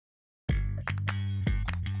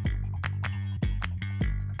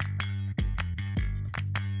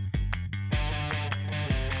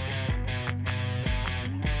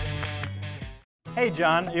Hey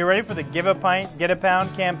John, are you ready for the Give a Pint, Get a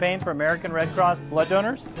Pound campaign for American Red Cross blood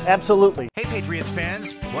donors? Absolutely. Hey Patriots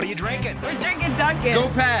fans, what are you drinking? We're drinking Dunkin. Go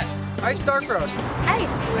Pat! Iced dark roast.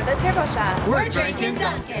 Iced with a turbo shot. We're drinking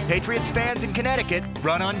Dunkin. Patriots fans in Connecticut,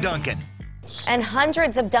 run on Dunkin. And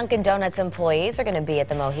hundreds of Dunkin' Donuts employees are going to be at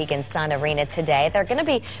the Mohegan Sun Arena today. They're going to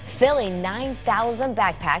be filling 9,000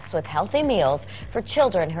 backpacks with healthy meals for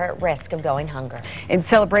children who are at risk of going hungry. In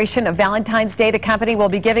celebration of Valentine's Day, the company will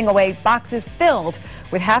be giving away boxes filled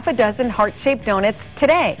with half a dozen heart-shaped donuts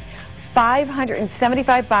today.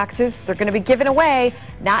 575 boxes. They're going to be given away,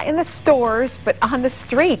 not in the stores, but on the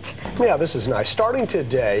street. Yeah, this is nice. Starting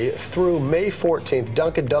today through May 14th,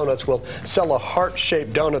 Dunkin' Donuts will sell a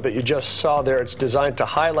heart-shaped donut that you just saw there. It's designed to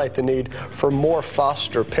highlight the need for more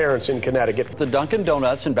foster parents in Connecticut. The Dunkin'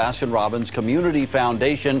 Donuts and Baskin-Robbins Community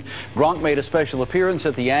Foundation. Gronk made a special appearance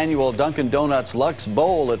at the annual Dunkin' Donuts Lux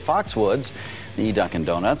Bowl at Foxwoods. The Dunkin'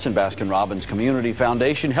 Donuts and Baskin-Robbins Community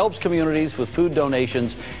Foundation helps communities with food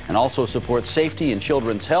donations and also supports safety and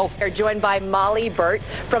children's health. We're joined by Molly Burt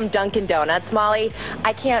from Dunkin' Donuts. Molly,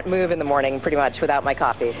 I can't move in the morning pretty much without my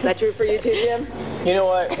coffee. Is that true for you too, Jim? You know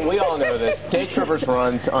what? We all know this. Tate Travers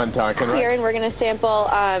runs on Dunkin', right? Here, and we're going to sample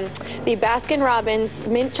the Baskin-Robbins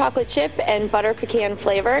mint chocolate chip and butter pecan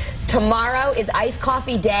flavor. Tomorrow is iced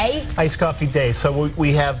coffee day. Iced coffee day. So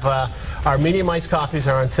we have our medium iced coffees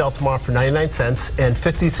are on sale tomorrow for 99 cents, and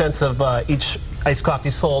 50 cents of each iced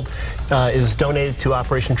coffee sold is donated to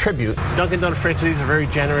Operation Tribute. Dunkin' Donuts franchisees are very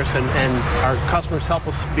generous, and our customers help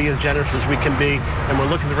us be as generous as we can be, and we're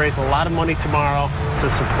looking to raise a lot of money tomorrow to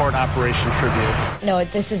support Operation Tribute. No,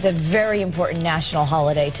 this is a very important national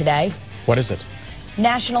holiday today. What is it?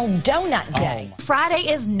 National Donut Day.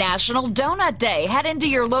 Friday is National Donut Day. Head into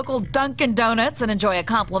your local Dunkin' Donuts and enjoy a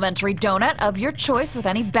complimentary donut of your choice with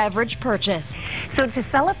any beverage purchase. So to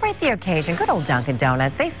celebrate the occasion, good old Dunkin'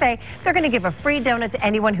 Donuts, they say they're going to give a free donut to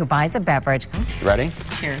anyone who buys a beverage. Ready?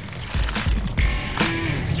 Cheers.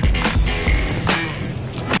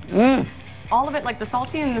 All of it, like the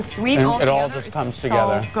salty and the sweet, And all it all together. just comes It's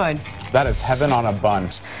together. So good. That is heaven on a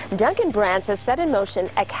bun. Dunkin' Brands has set in motion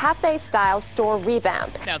a cafe-style store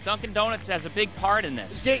revamp. Now, Dunkin' Donuts has a big part in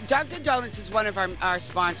this. Dunkin' Donuts is one of our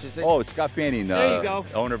sponsors. Oh, it's Scott Fanning, there you go.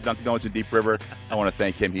 Owner of Dunkin' Donuts in Deep River. I want to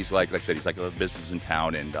thank him. He's like I said, he's like a business in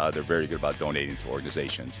town, and they're very good about donating to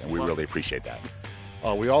organizations, and we really appreciate that.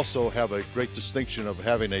 We also have a great distinction of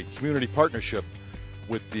having a community partnership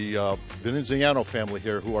with the Veneziano family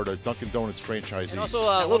here, who are the Dunkin' Donuts franchisees. And also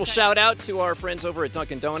a little shout out to our friends over at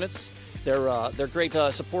Dunkin' Donuts. They're great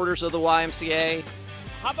supporters of the YMCA.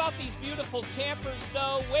 How about these beautiful campers,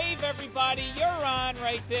 though? Wave, everybody. You're on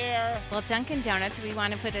right there. Well, Dunkin' Donuts, we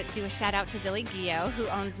want to do a shout out to Billy Gio, who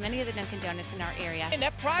owns many of the Dunkin' Donuts in our area. And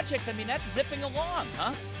that project, I mean, that's zipping along,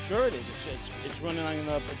 huh? Sure it is. It's running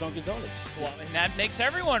on Dunkin' Donuts. Well, and that makes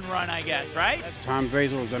everyone run, I guess, right? Tom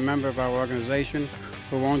Basil is a member of our organization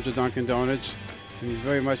who owns the Dunkin' Donuts, and he's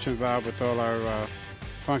very much involved with all our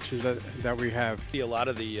functions that we have. A lot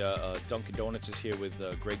of the Dunkin' Donuts is here with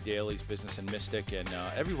Greg Daly's Business and Mystic, and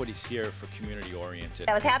everybody's here for community oriented.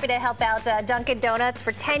 I was happy to help out Dunkin' Donuts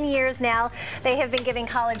for 10 years now. They have been giving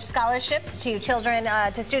college scholarships to children,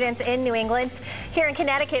 to students in New England. Here in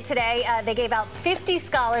Connecticut today, they gave out 50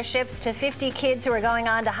 scholarships to 50 kids who are going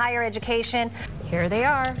on to higher education. Here they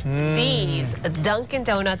are. These Dunkin'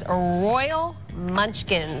 Donuts Royal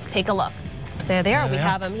Munchkins. Take a look. There they are. We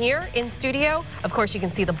have them here in studio. Of course, you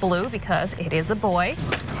can see the blue because it is a boy.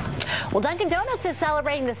 Well, Dunkin' Donuts is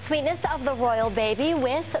celebrating the sweetness of the royal baby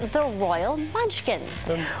with the Royal Munchkin.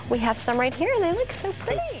 We have some right here, and they look so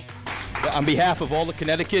pretty. On behalf of all the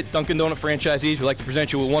Connecticut Dunkin' Donut franchisees, we'd like to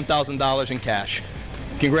present you with $1,000 in cash.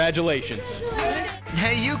 Congratulations.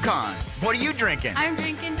 Hey, Yukon, what are you drinking? I'm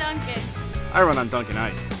drinking Dunkin'. I run on Dunkin'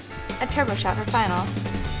 Iced. A turbo shot for finals.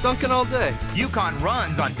 Dunkin' all day. Yukon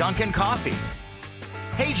runs on Dunkin' Coffee.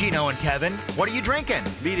 Hey, Gino and Kevin, what are you drinking?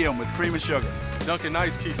 Medium with cream and sugar. Dunkin'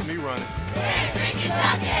 Ice keeps me running. We're drinking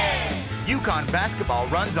Dunkin'. Yukon basketball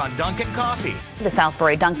runs on Dunkin' Coffee. The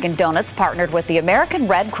Southbury Dunkin' Donuts partnered with the American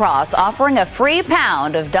Red Cross, offering a free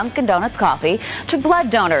pound of Dunkin' Donuts coffee to blood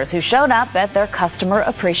donors who showed up at their customer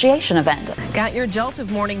appreciation event. Got your jolt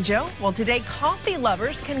of Morning Joe? Well, today coffee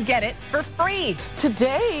lovers can get it for free.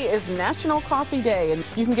 Today is National Coffee Day, and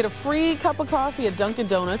you can get a free cup of coffee at Dunkin'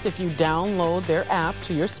 Donuts if you download their app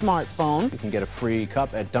to your smartphone. You can get a free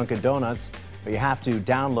cup at Dunkin' Donuts, but you have to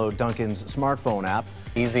download Dunkin's smartphone app.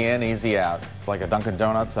 Easy in, easy out. It's like a Dunkin'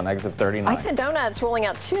 Donuts on exit 39. Dunkin' Donuts rolling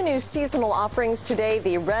out 2 new seasonal offerings today,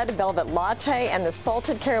 the Red Velvet Latte and the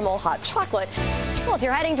Salted Caramel Hot Chocolate. Well, if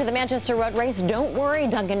you're heading to the Manchester Road Race, don't worry.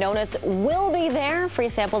 Dunkin' Donuts will be there. Free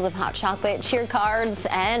samples of hot chocolate, cheer cards,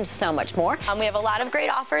 and so much more. We have a lot of great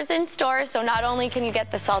offers in store, so not only can you get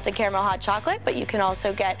the salted caramel hot chocolate, but you can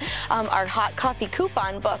also get our hot coffee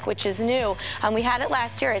coupon book, which is new. We had it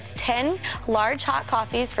last year. It's 10 large hot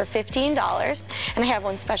coffees for $15, and I have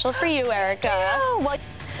one special for you, Erica.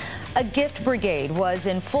 A gift brigade was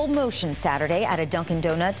in full motion Saturday at a Dunkin'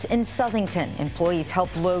 Donuts in Southington. Employees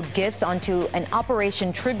helped load gifts onto an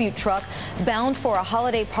Operation Tribute truck bound for a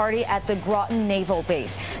holiday party at the Groton Naval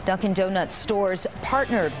Base. Dunkin' Donuts stores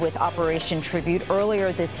partnered with Operation Tribute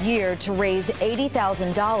earlier this year to raise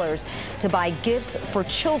 $80,000 to buy gifts for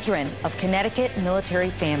children of Connecticut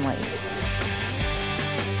military families.